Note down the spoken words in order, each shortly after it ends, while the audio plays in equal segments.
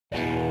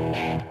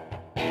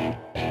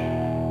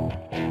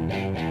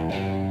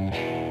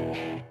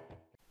Hey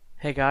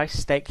guys,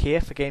 Steak here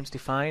for Games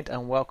Defined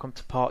and welcome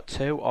to part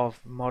 2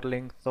 of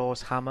modelling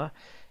Thor's hammer.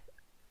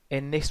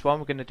 In this one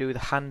we're going to do the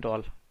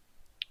handle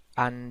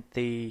and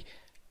the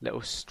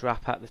little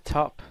strap at the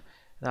top.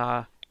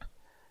 Now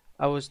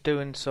I was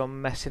doing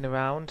some messing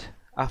around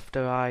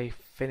after I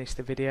finished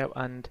the video,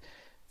 and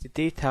the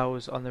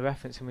details on the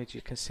reference image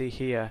you can see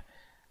here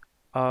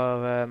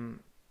are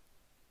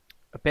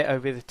a bit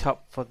over the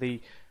top for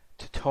the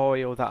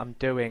tutorial that I'm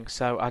doing.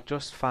 So I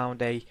just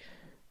found a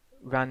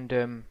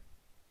random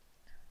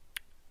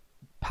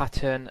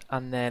pattern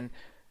and then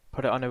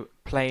put it on a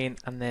plane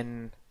and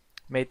then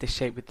made the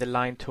shape with the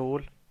line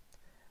tool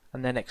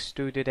and then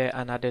extruded it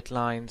and added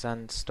lines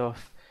and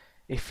stuff.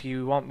 If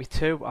you want me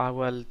to, I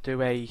will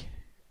do a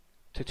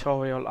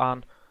tutorial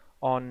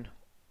on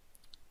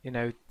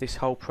this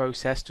whole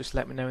process. Just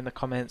let me know in the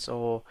comments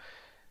or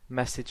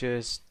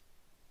messages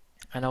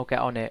and I'll get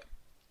on it.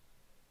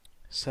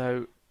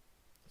 So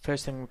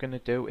first thing we're going to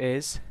do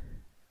is,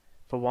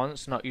 for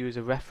once, not use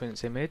a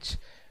reference image.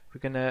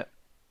 We're going to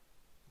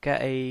get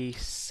a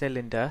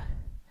cylinder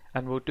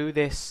and we'll do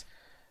this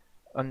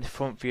on the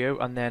front view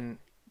and then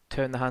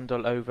turn the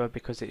handle over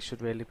because it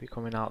should really be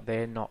coming out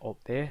there, not up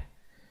there.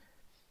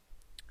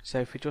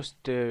 So if we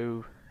just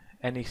do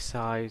any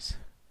size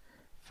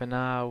for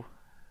now,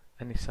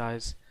 any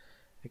size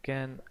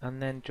again,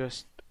 and then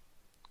just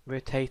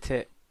rotate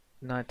it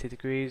 90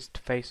 degrees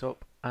to face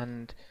up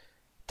and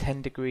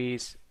 10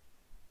 degrees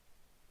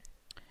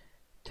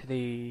to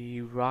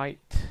the right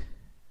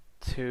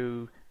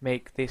to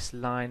make this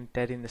line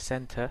dead in the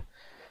center.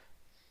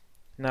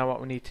 Now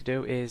what we need to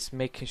do is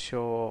making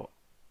sure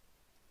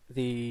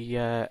the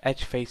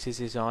edge faces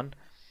is on.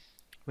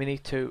 We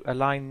need to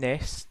align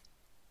this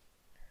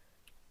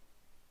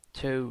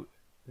to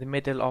the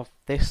middle of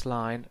this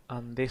line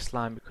and this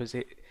line because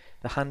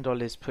the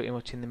handle is pretty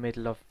much in the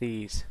middle of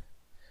these.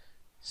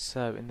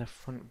 So in the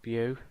front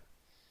view,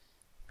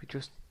 if we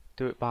just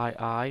do it by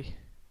eye,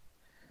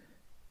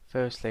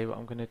 firstly what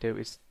I'm going to do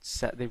is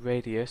set the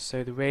radius.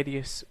 So the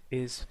radius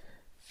is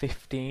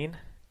 15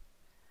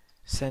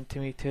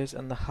 centimeters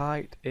and the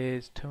height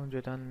is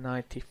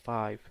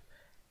 295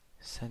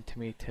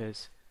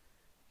 centimeters.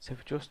 So if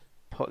we just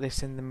put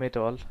this in the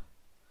middle,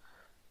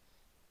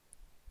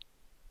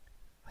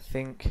 I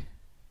think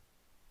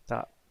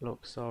that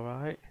looks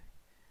alright.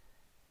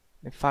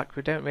 In fact,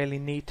 we don't really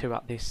need to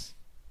at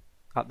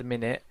the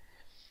minute,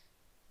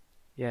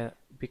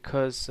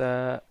 because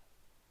we're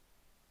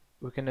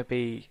going to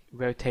be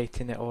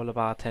rotating it all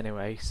about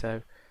anyway. So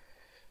in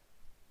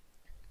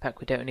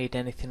fact we don't need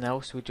anything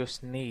else, we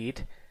just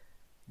need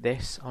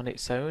this on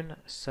its own.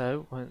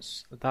 So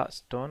once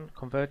that's done,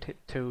 convert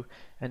it to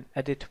an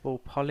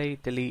editable poly,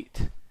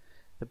 delete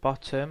the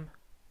bottom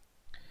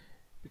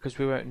because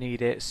we won't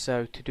need it.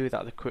 So to do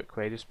that the quick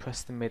way, just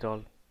press the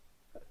middle,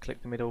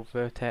 click the middle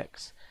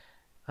vertex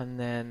and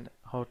then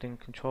holding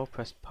control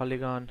press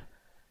polygon.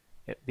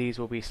 These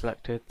will be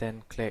selected,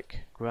 then click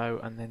grow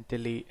and then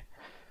delete.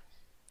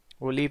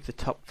 We'll leave the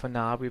top for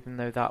now, even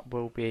though that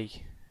will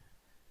be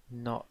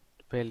not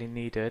really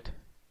needed.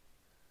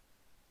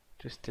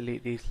 Just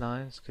delete these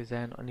lines because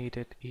they're not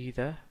needed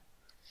either.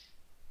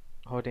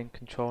 Holding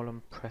control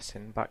and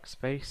pressing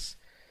backspace.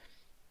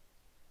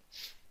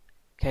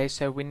 Okay,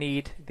 so we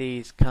need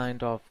these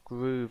kind of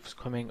grooves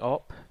coming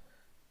up.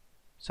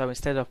 So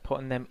instead of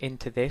putting them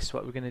into this,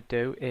 what we're going to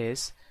do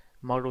is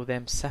model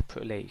them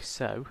separately.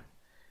 So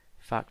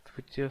in fact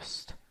we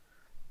just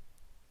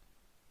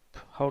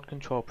hold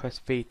control, press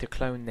V to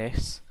clone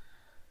this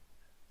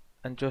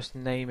and just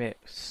name it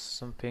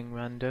something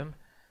random,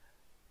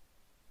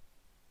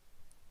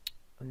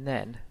 and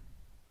then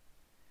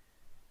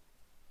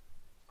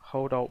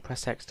hold Alt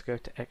press X to go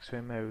to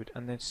X-ray mode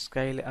and then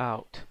scale it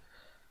out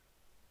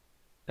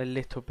a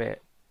little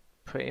bit,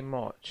 pretty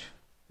much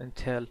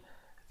until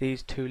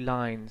these two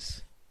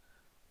lines,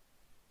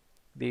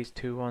 these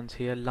two ones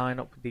here, line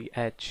up with the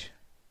edge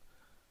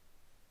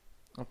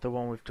of the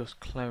one we've just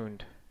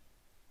cloned.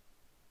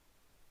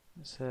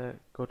 That's a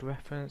good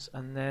reference.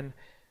 And then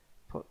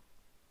put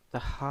the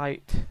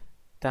height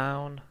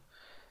down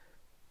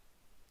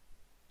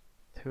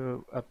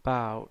to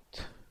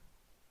about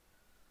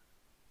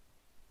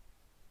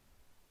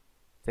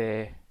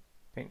there.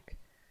 I think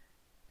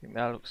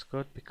that looks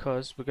good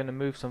because we're going to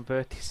move some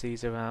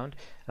vertices around,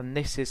 and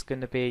this is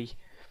going to be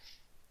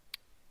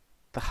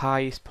the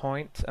highest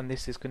point and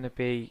this is going to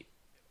be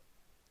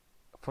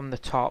from the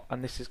top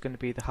and this is going to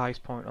be the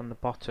highest point on the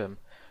bottom,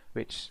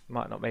 which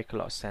might not make a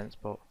lot of sense,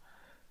 but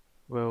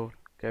we'll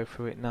go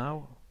through it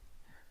now.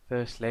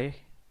 Firstly,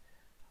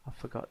 I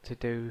forgot to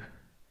do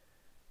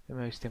the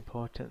most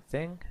important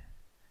thing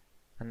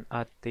and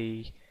add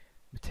the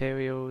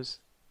materials,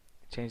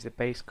 change the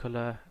base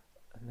color,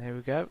 and there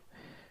we go.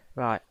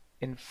 Right,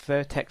 in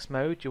vertex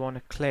mode you want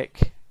to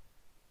click,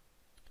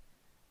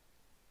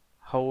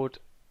 hold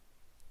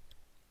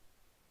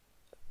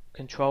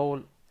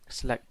control,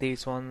 select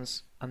these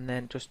ones and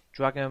then just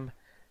drag them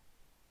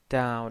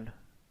down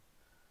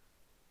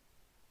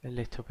a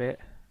little bit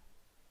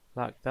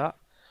like that.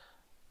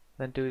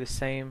 Then do the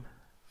same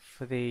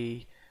for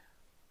the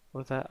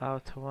other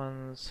outer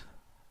ones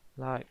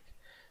like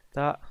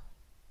that,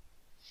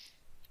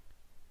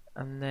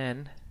 and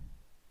then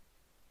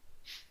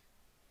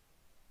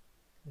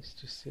let's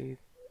just see.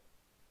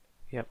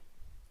 Yep.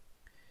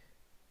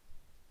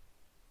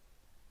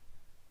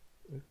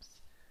 Oops.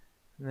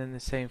 And then the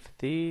same for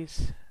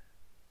these.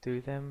 Do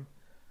them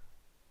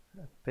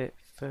a bit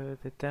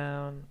further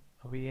down.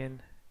 Are we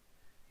in?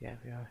 Yeah,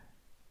 we are.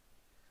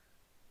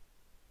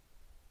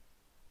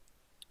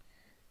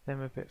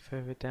 Them a bit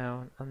further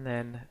down, and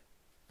then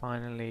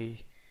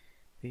finally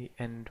the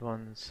end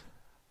ones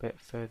a bit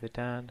further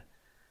down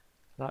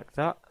like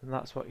that, and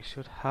that's what you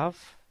should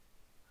have.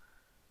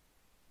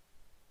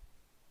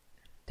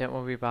 Don't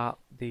worry about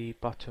the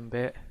bottom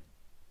bit.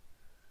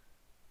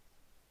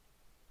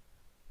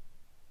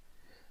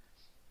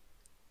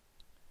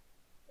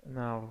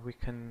 Now you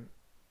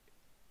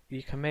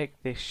can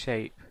make this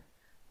shape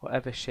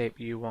whatever shape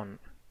you want.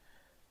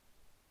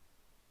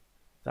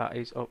 That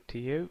is up to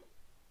you.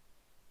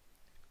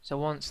 So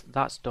once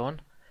that's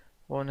done,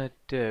 what I want to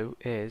do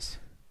is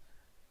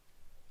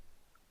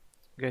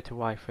go to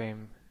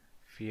wireframe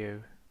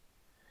view,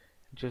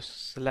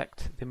 just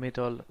select the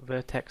middle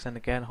vertex and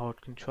again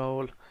hold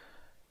control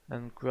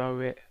and grow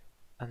it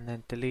and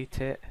then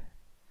delete it,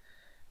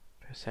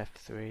 press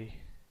F3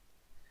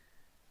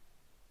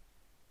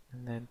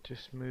 and then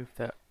just move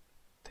that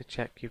to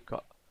check you've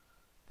got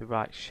the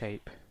right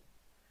shape.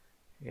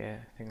 Yeah,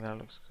 I think that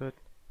looks good.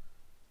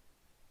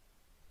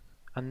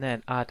 And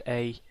then add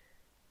a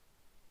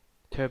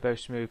turbo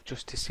smooth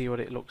just to see what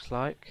it looks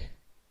like.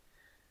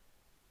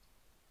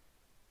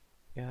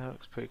 Yeah, that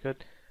looks pretty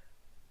good.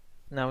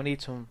 Now we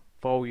need some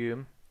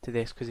volume to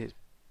this because it's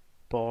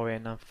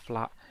boring and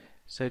flat,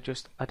 so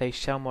just add a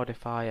shell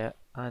modifier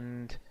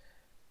and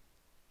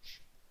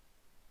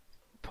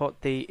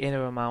put the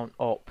inner amount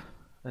up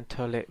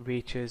until it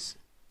reaches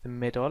the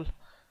middle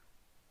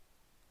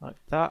like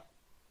that.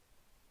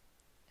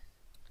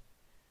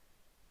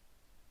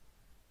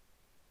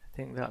 I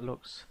think that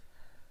looks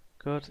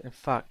good. In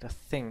fact, I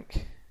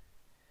think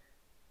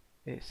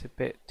it's a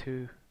bit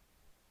too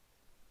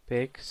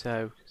big,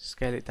 so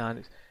scale it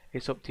down.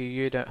 It's up to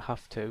you, you don't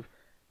have to.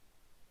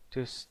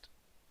 Just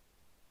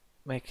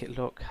make it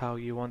look how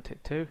you want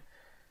it to.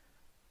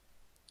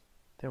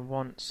 Then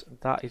once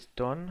that is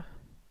done,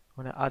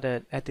 I'm going to add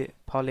an edit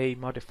poly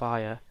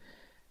modifier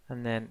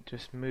and then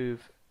just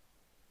move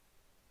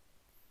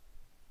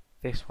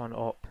this one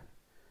up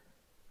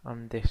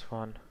and this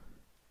one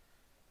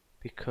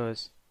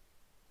because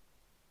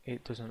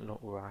it doesn't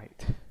look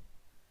right.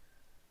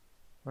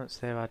 Once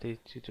they're added,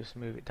 you just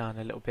move it down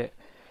a little bit.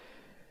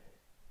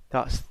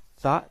 That's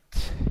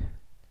that.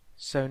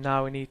 So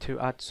now we need to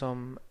add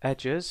some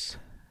edges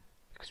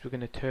because we're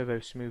going to turbo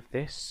smooth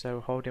this. So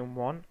holding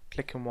one,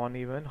 clicking one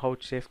even,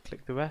 hold shift,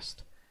 click the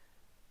rest.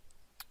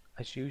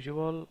 As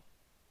usual.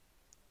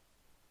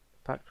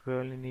 In fact, we'll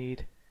only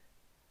need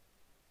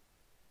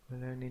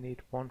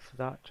one for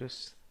that.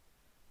 Just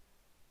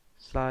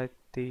slide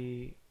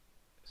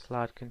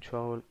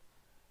control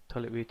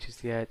till it reaches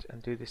the edge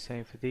and do the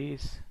same for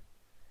these.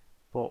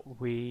 But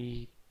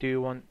we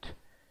do want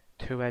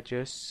two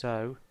edges,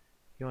 so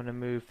you want to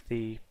move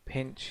the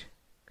pinch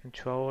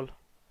control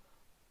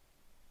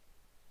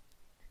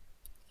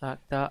like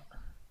that,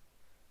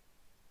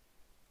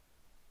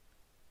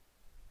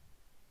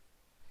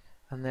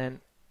 and then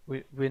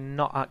we're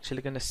not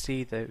actually going to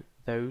see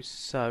those,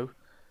 so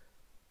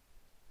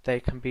they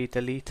can be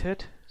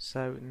deleted.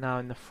 So now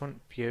in the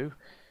front view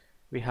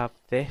we have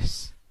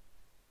this.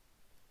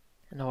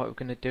 Now what we're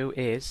going to do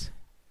is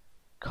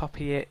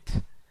copy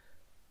it,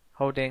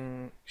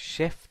 holding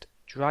shift,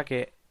 drag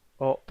it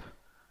up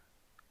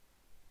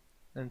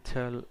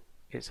until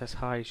it's as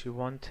high as you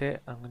want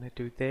it. I'm going to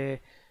do there,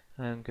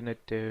 and I'm going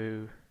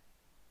to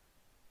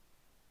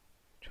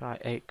try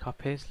 8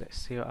 copies. Let's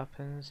see what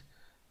happens.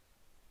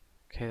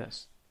 Okay,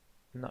 that's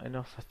not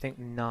enough. I think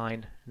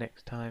 9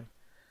 next time.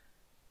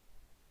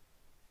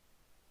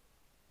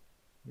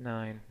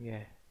 9,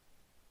 yeah.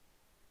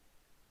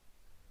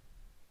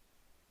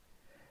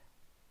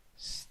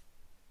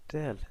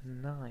 Still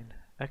 9.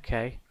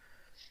 Okay.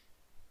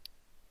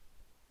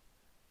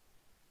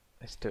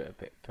 Let's do it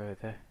a bit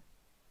further.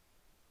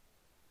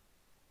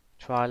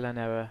 Trial and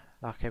error,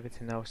 like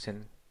everything else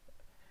in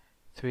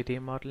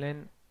 3D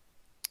modeling.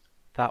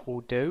 That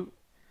will do.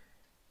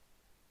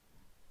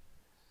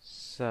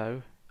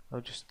 So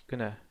I'm just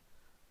gonna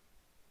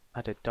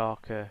add a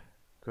darker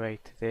grey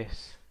to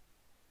this.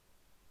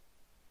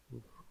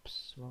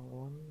 Oops, wrong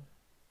one.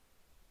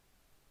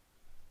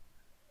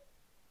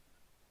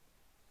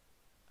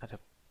 Add a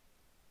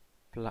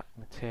black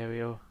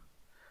material.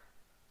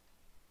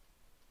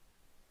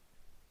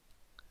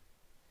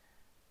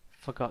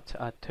 Forgot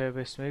to add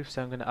turbo smooth,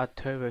 so I'm going to add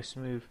turbo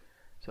smooth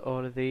to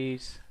all of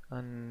these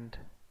and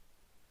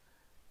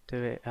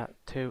do it at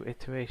 2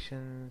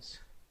 iterations.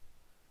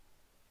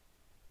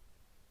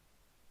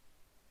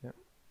 Yep,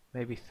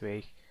 maybe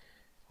 3.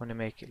 Want to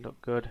make it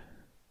look good.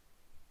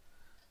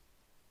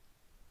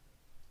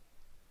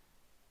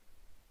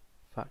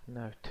 In fact,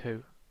 no,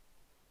 2.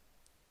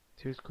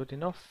 2 is good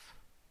enough.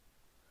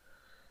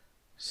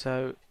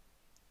 So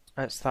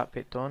that's that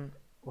bit done.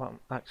 What I'm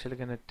actually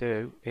going to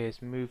do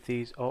is move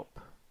these up,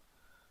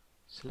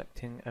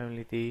 selecting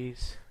only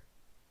these,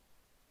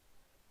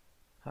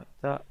 like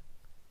that.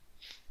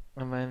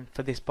 And then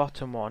for this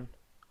bottom one,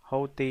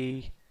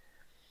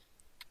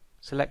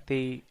 select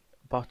the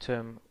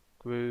bottom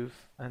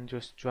groove and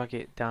just drag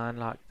it down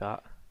like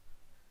that.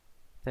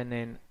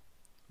 Then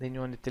you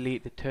want to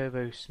delete the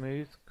turbo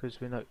smooth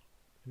because we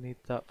need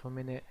that for a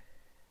minute.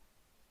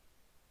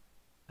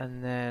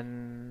 And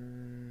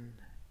then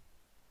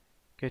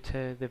go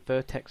to the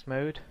vertex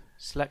mode,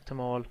 select them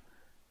all,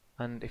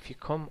 and if you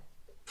come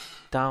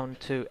down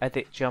to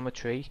edit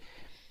geometry,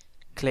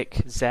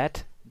 click Z,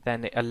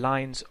 then it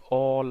aligns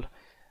all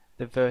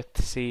the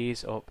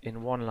vertices up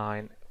in one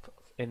line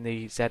in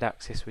the Z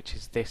axis, which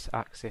is this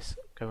axis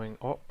going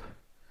up.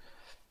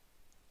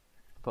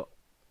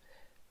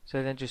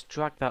 So then just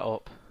drag that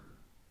up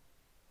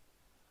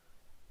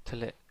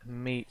till it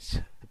meets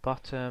the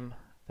bottom,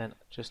 then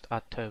just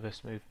add turbo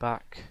smooth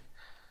back,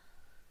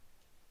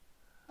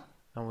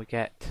 and we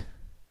get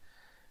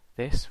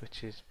this,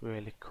 which is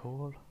really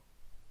cool. In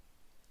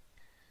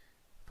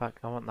fact,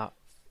 I want that.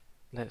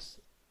 Let's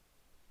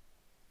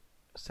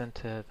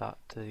center that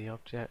to the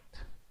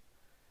object,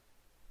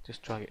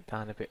 just drag it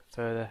down a bit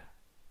further,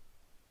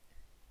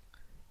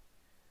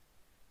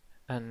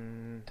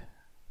 and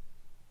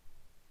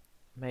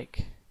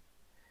make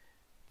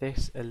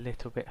this a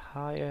little bit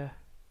higher.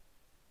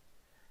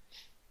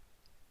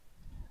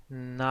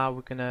 Now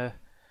we're gonna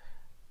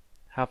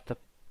have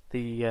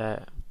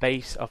the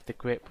base of the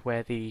grip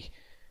where the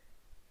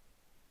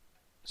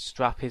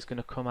strap is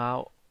gonna come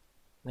out.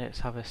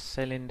 Let's have a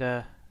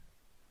cylinder,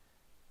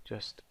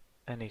 just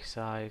any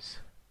size,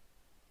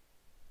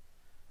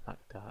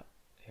 like that.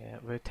 Yeah,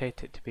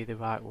 rotate it to be the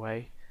right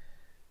way.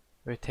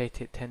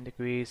 Rotate it 10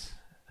 degrees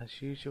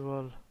as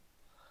usual.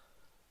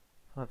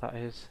 Oh, that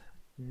is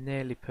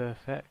nearly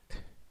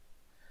perfect.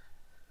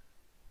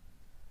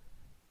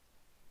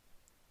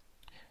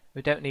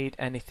 We don't need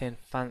anything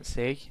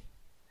fancy.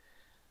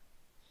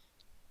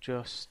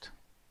 Just,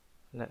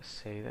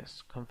 let's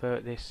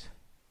convert this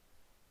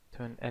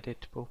to an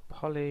editable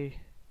poly.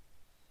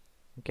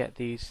 Get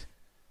these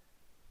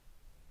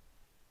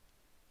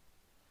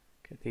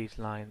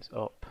lines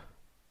up.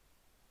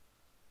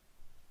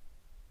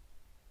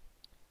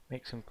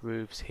 Make some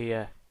grooves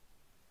here.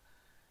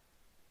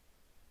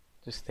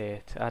 Just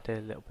there to add a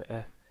little bit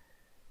of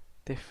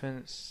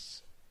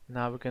difference.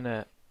 Now we're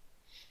gonna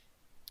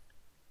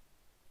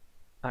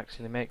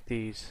actually make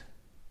these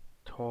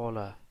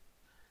taller,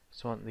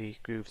 so I want the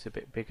grooves a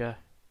bit bigger.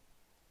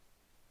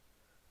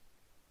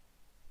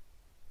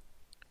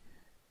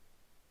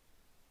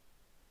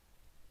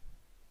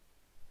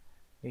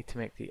 Need to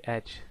make the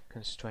edge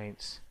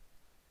constraints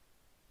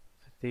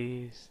for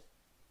these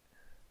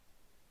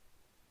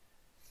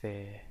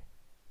there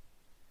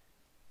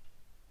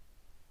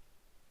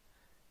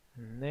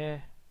and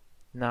there.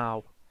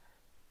 Now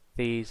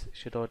these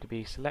should already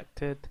be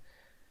selected,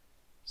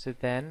 so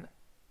then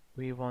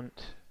we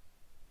want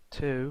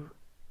to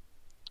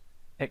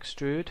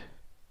extrude,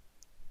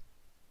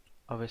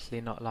 obviously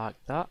not like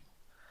that.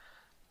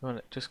 We want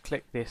to just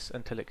click this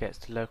until it gets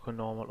to local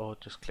normal, or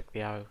just click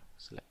the arrow,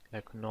 select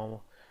local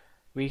normal,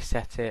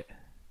 reset it,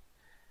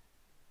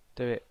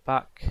 do it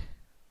back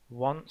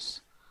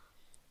once,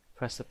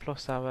 press the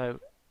plus arrow,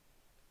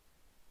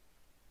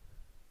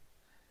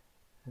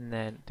 and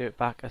then do it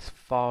back as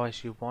far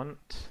as you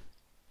want.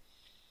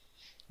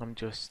 I'm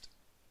just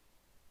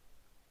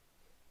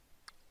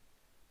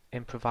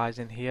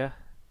improvising here,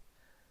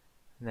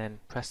 and then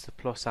press the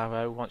plus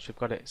arrow once you've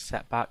got it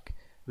set back,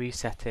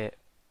 reset it,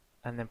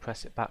 and then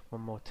press it back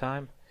one more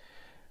time.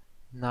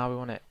 Now we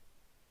want to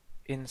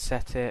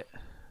inset it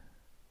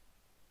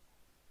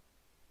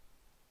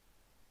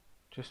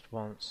just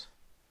once,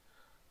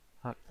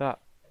 like that.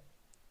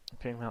 I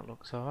think that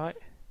looks alright.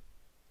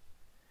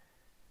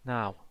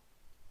 Now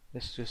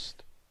let's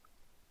just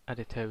add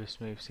it over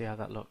smooth, see how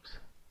that looks.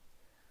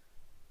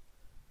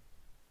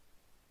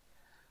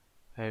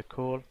 Very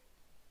cool,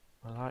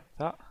 I like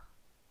that.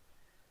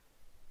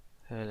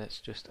 Let's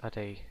just add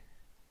a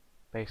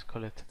base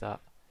colour to that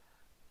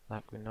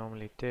like we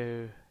normally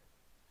do.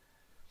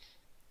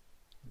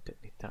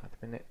 Don't need that at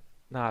the minute.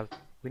 Now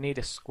we need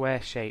a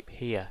square shape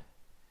here,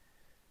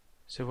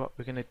 so what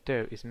we're going to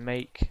do is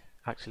make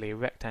actually a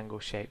rectangle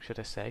shape, should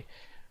I say.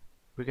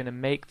 We're going to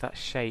make that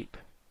shape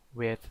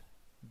with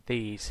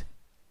these.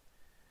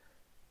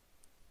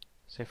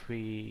 So if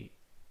we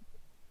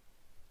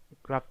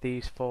grab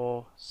these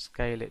four,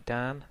 scale it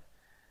down,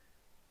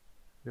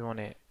 we want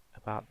it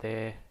about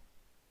there,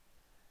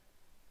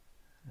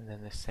 and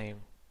then the same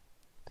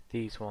for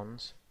these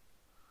ones,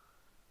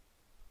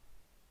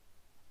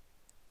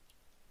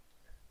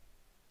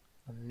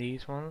 and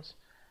these ones,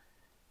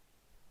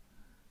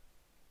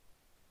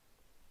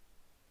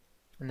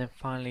 and then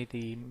finally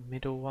the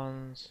middle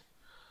ones,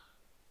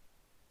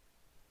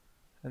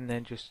 and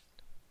then just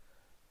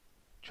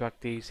drag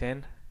these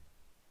in,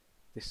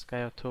 this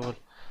scale tool,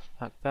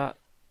 like that.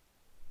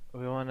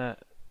 We want to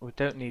we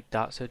don't need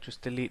that, so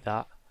just delete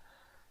that.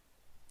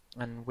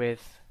 And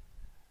with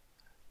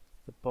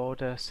the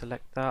border,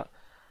 select that,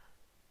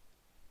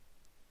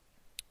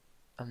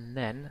 and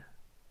then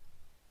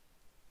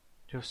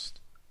just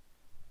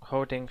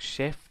holding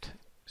shift,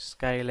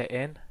 scale it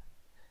in. In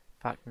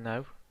fact,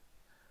 no,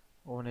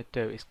 what I want to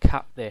do is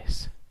cap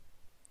this,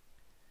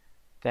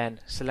 then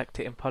select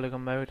it in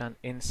polygon mode and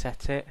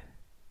inset it.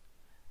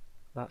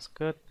 That's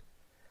good.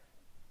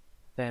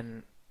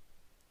 Then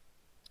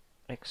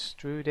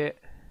extrude it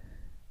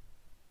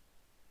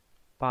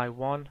by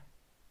 1,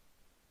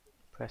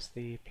 press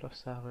the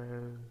plus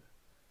arrow.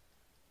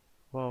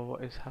 Whoa,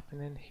 what is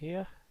happening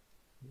here?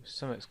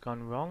 Something's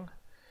gone wrong.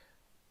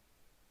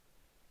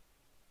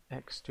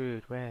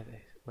 Extrude,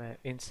 where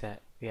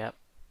inset, yep.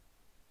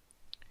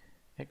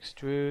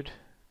 Extrude,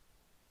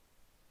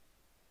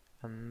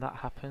 and that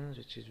happens,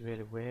 which is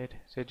really weird.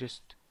 So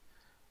just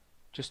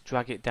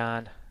drag it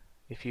down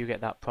if you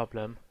get that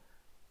problem,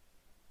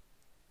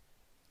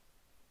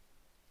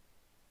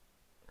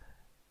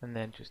 and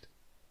then just,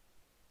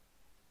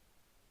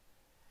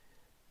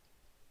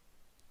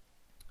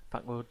 in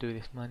fact we'll do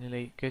this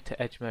manually. Go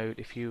to edge mode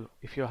if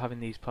you're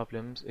having these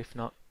problems. If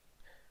not,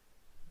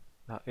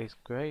 that is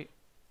great,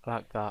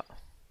 like that.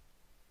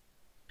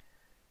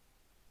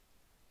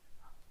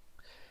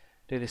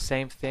 Do the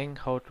same thing,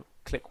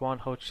 click one,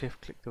 hold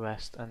shift, click the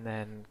rest, and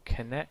then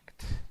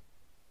connect.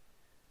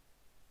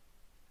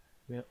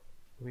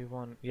 We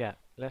want, yeah,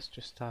 let's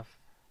just have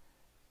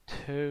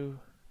 2,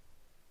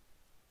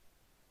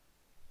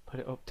 put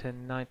it up to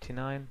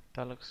 99,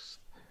 that looks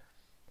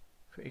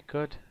pretty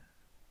good.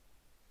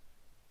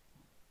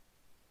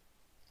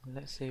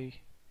 Let's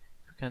see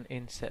if we can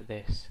inset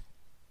this.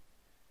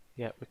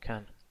 Yeah, we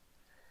can.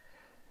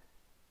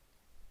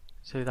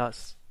 So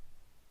that's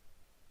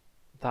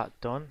that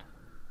done.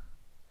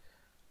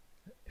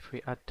 If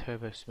we add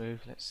turbo smooth,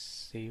 let's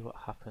see what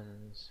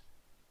happens.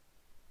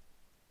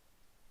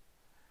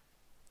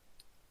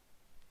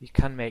 You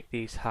can make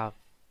these have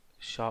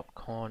sharp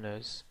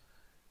corners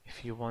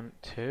if you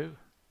want to.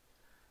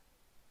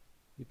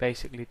 You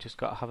basically just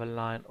got to have a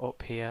line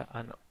up here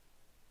and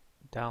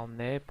down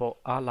there, but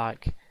I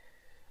like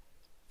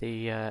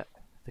the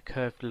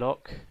curved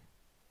look,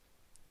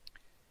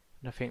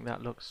 and I think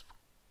that looks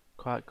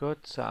quite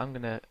good. So I'm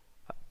gonna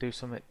do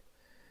something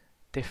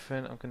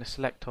different. I'm gonna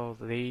select all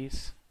of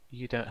these.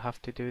 You don't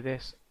have to do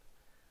this.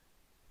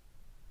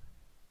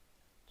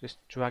 Just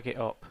drag it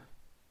up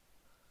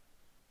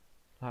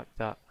like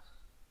that.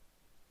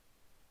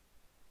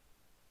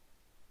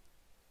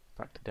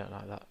 In fact, I don't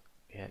like that.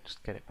 Yeah,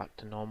 just get it back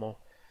to normal.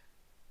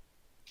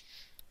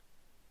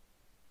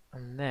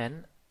 And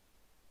then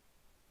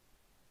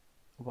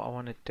what I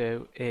want to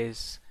do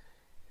is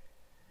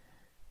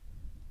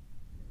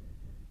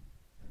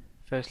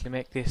firstly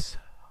make this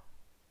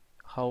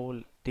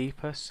hole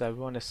deeper. So we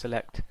want to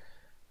select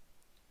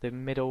the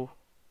middle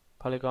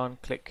polygon,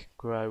 click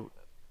grow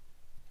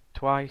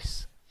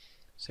twice,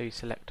 so you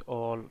select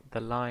all the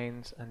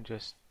lines and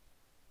just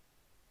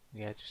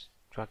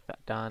drag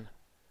that down.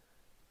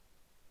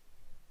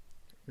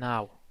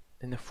 Now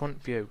in the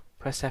front view,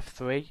 press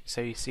F3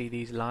 so you see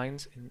these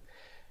lines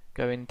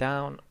going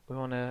down. We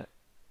want to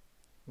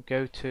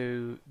go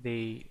to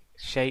the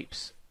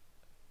shapes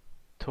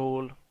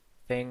tool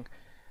thing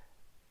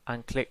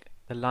and click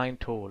the line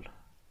tool.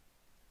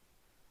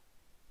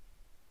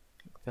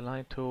 Click the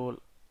line tool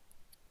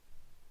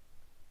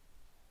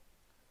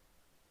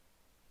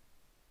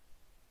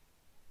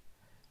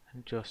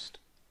and just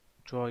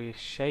draw your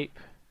shape.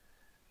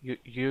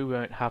 You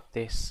won't have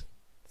this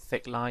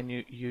thick line.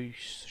 You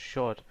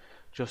should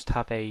just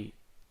have a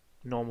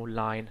normal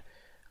line,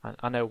 and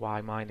I know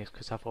why mine is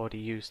because I've already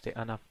used it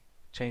and I've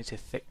changed the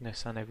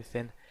thickness and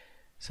everything.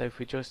 So if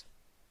we just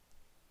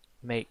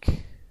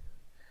make,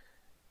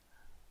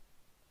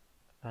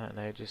 I don't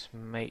know, just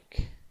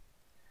make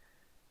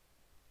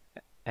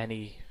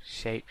any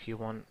shape you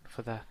want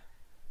for the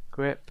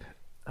grip,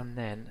 and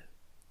then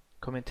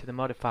come into the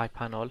modify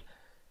panel.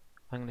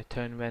 I'm going to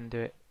turn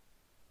render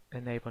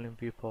enabling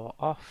viewport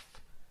off,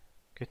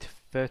 go to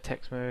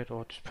vertex mode,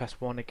 or just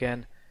press 1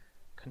 again,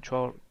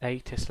 Control A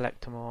to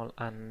select them all,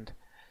 and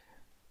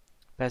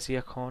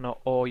Bezier corner,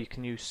 or you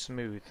can use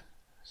smooth.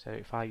 So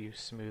if I use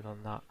smooth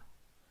on that,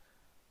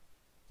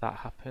 that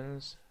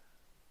happens.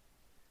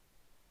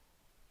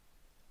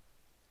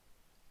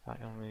 I'm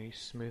going to use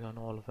smooth on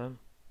all of them.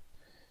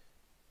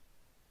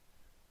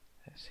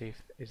 Let's see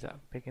if is that a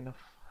big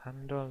enough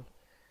handle.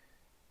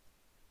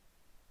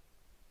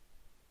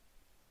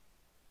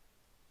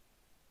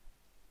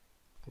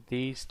 For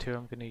these two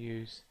I'm going to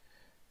use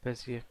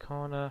Bezier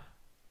corner.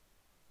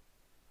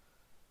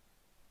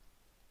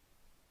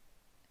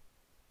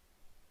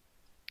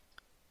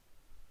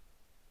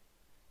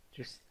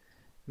 Just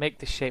make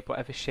the shape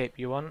whatever shape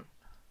you want.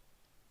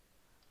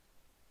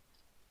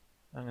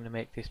 I'm going to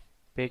make this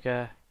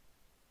bigger.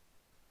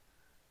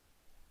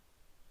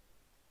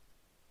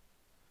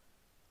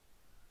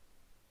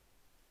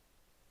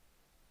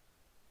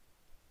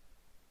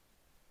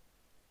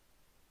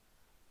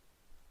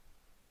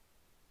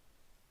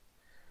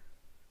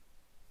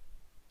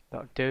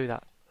 that'll do.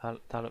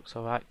 That looks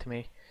alright to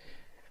me.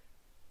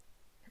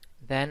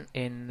 Then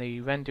in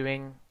the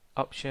rendering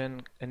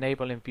option,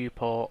 enable in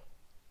viewport,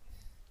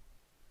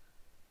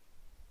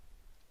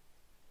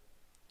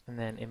 and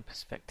then in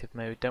perspective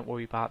mode. Don't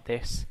worry about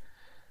this,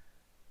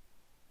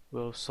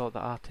 we'll sort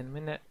that out in a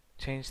minute.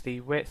 Change the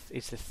width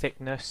is the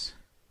thickness,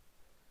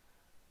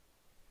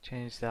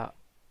 change that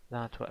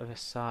down to whatever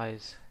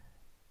size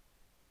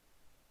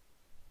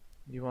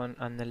you want,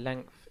 and the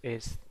length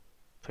is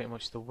pretty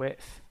much the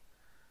width.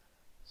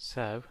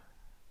 So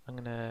I'm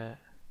gonna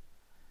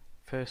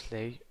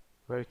firstly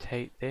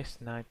rotate this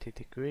 90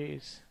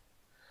 degrees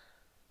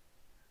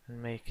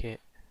and make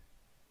it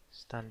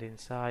stand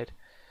inside.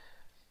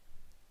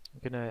 I'm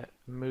gonna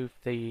move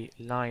the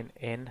line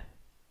in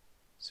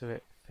so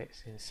it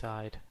fits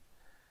inside.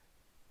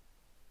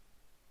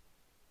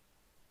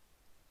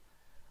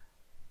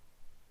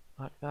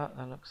 Like that,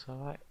 that looks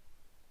alright.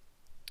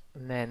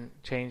 And then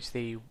change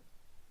the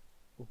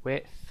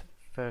width.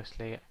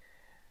 Firstly,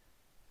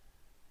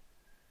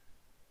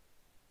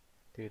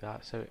 do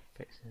that so it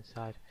fits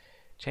inside.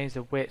 Change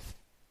the width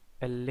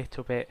a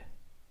little bit,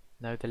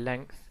 no, the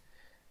length.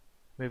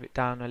 Move it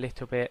down a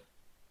little bit.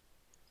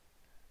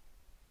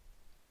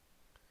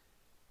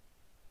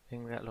 I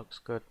think that looks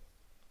good.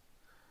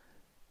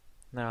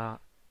 Now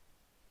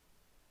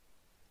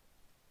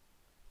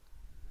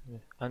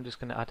I'm just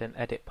going to add an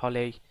edit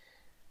poly,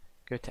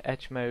 go to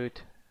edge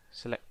mode,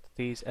 select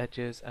these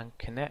edges and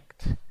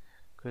connect,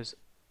 because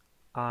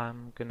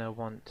I'm going to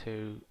want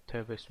to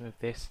turbo smooth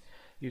this.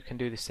 You can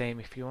do the same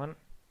if you want.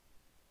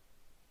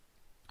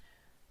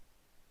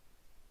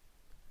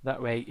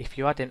 That way, if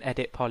you add an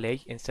edit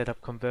poly, instead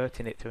of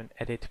converting it to an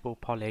editable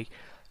poly,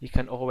 you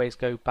can always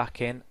go back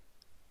in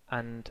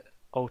and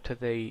alter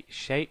the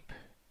shape.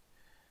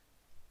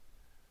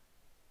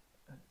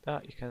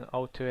 That you can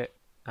alter it,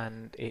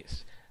 and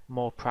it's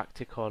more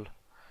practical,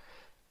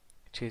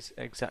 which is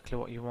exactly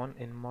what you want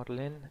in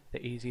modeling.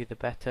 The easier the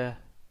better.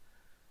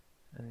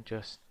 And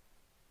just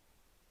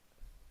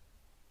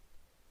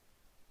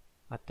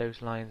add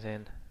those lines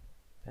in,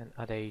 then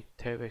add a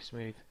turbo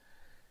smooth.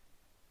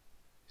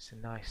 It's a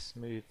nice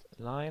smooth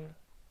line.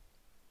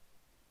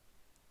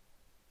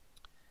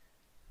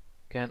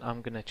 Again,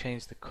 I'm going to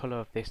change the color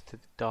of this to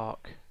the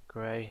dark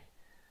grey.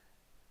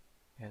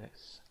 Yeah,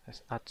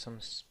 let's add some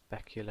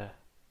specular.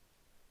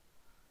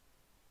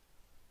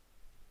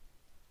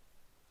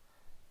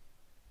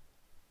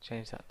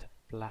 Change that to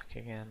black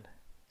again.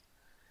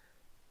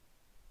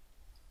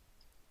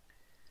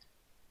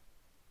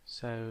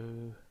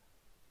 So,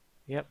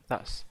 yep,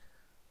 that's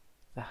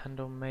the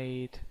handle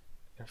made.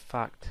 In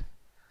fact,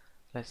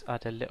 let's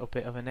add a little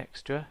bit of an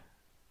extra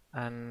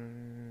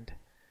and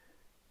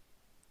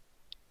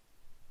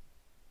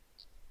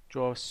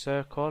draw a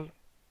circle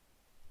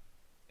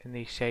in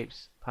the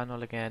shapes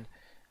panel again,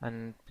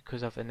 and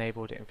because I've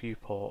enabled it in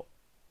viewport,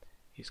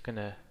 it's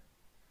gonna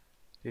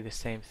do the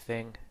same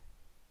thing.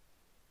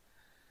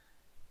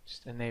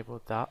 Just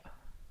enabled that.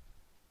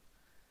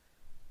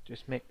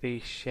 Just make the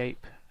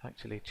shape,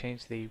 actually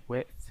change the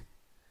width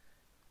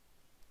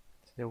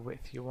to the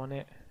width you want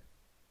it.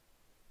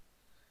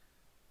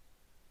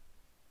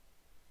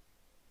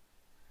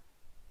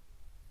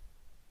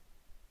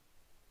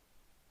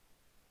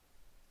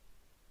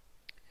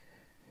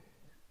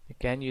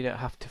 Again, you don't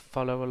have to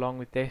follow along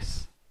with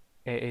this,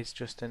 it is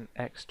just an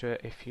extra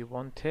if you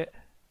want it.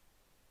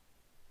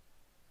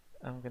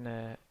 I'm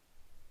gonna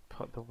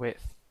put the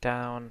width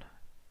down,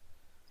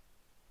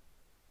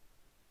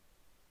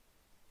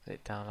 put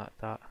it down like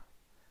that,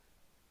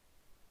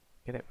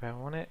 get it where I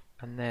want it,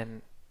 and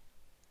then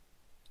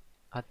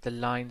add the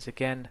lines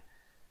again,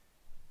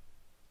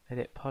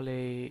 edit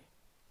poly,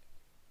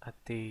 add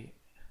the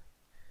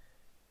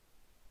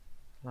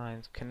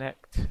lines,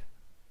 connect.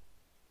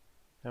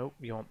 Nope,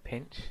 you want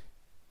pinch.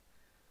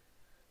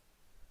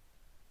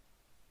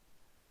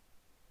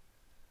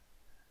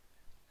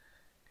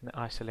 Gonna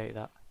isolate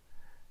that,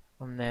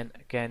 and then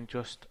again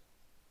just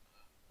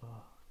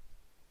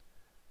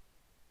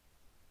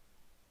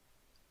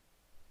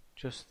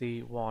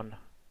the one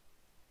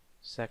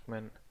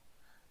segment.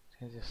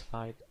 Change the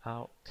slide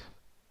out,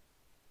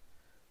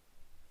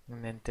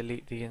 and then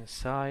delete the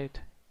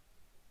inside.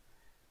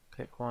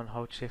 Click one,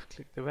 hold shift,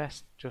 click the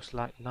rest, just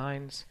like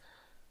lines.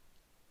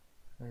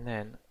 And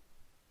then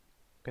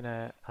I'm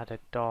gonna add a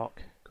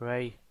dark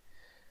grey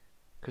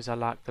because I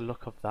like the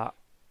look of that,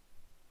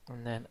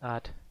 and then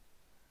add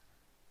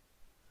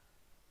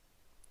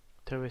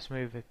turbo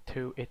smooth with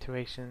 2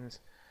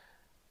 iterations,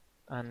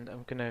 and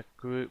I'm gonna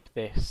group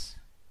this.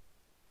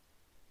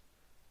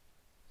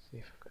 See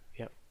if I've got,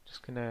 yep,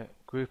 just gonna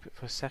group it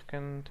for a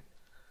second.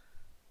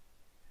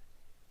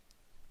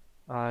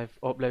 I've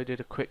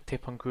uploaded a quick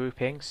tip on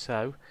grouping,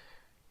 so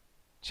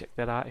check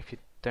that out if you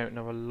don't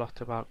know a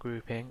lot about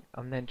grouping,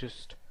 and then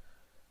just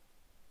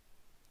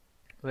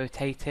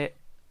rotate it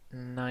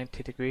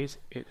 90 degrees.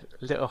 It's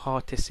a little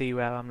hard to see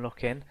where I'm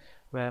looking,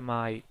 where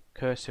my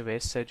cursor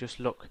is, so just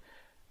look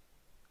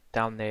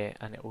down there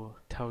and it will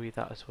tell you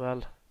that as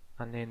well.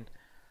 And then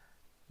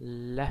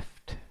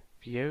left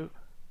view,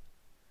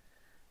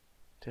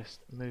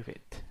 just move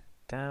it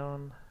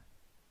down,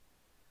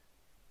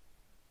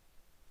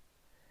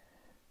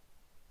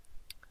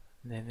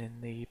 and then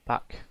in the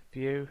back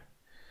view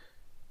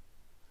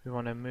we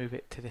want to move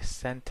it to the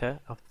center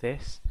of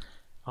this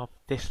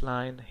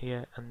line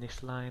here and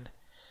this line,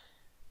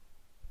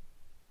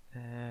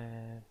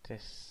 and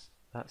that's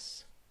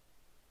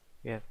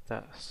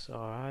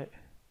alright.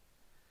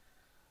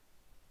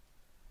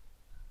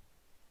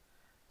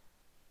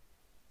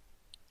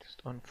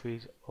 Just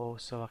unfreeze all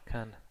so I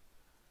can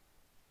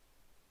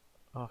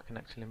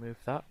actually move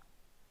that.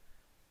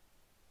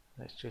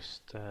 Let's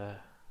just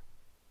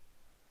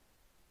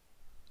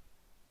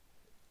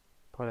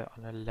put it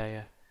on a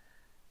layer.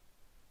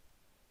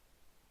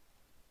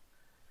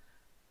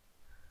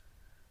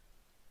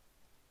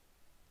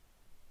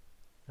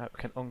 Now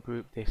we can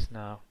ungroup this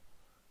now.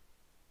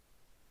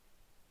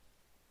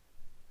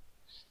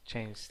 Just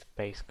change the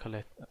base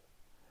color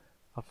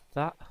of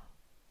that.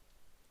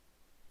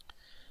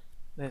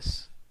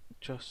 Let's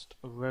just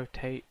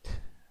rotate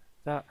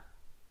that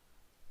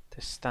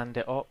to stand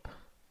it up.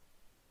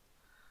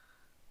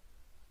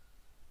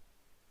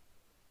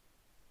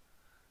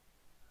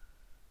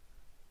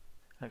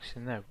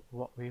 Actually no,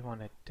 what we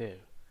want to do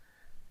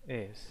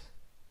is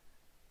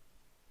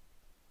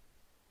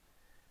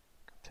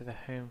go to the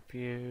home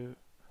view,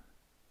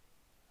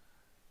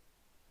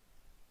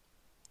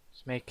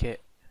 just make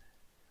it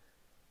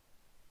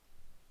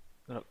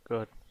look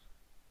good.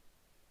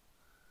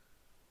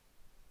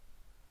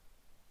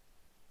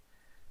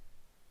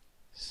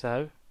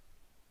 So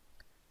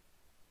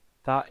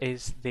that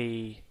is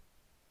the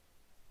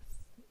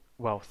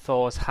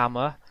Thor's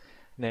hammer.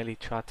 Nearly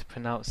tried to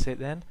pronounce it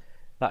then.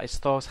 That is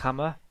Thor's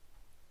hammer.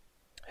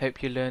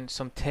 Hope you learned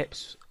some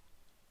tips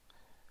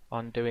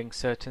on doing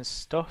certain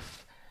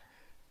stuff.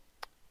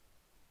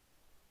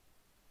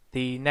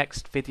 The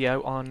next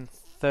video on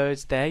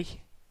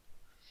Thursday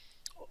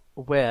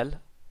will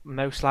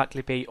most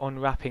likely be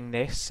unwrapping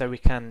this so we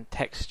can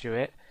texture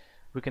it.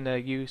 We're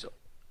gonna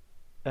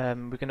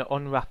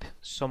unwrap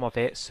some of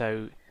it,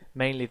 so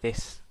mainly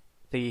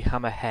the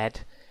hammer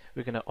head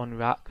we're gonna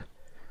unwrap,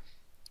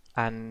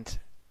 and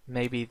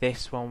maybe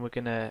this one we're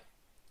gonna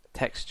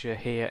texture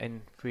here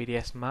in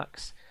 3ds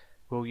Max.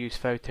 We'll use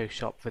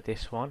Photoshop for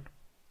this one.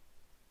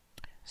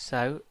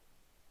 So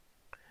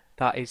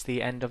that is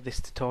the end of this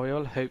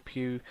tutorial. Hope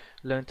you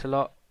learnt a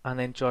lot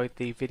and enjoyed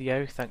the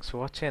video. Thanks for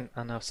watching,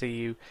 and I'll see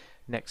you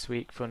next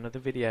week for another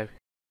video.